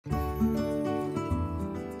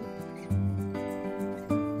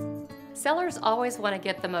Sellers always want to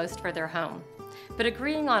get the most for their home, but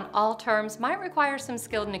agreeing on all terms might require some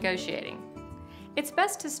skilled negotiating. It's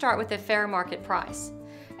best to start with a fair market price.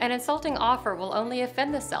 An insulting offer will only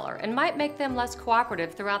offend the seller and might make them less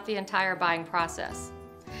cooperative throughout the entire buying process.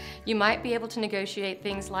 You might be able to negotiate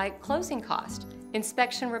things like closing cost,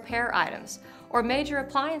 inspection repair items, or major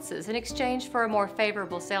appliances in exchange for a more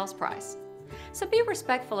favorable sales price. So be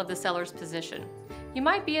respectful of the seller's position. You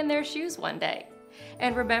might be in their shoes one day.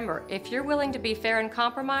 And remember, if you're willing to be fair and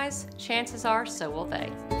compromise, chances are so will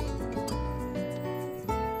they.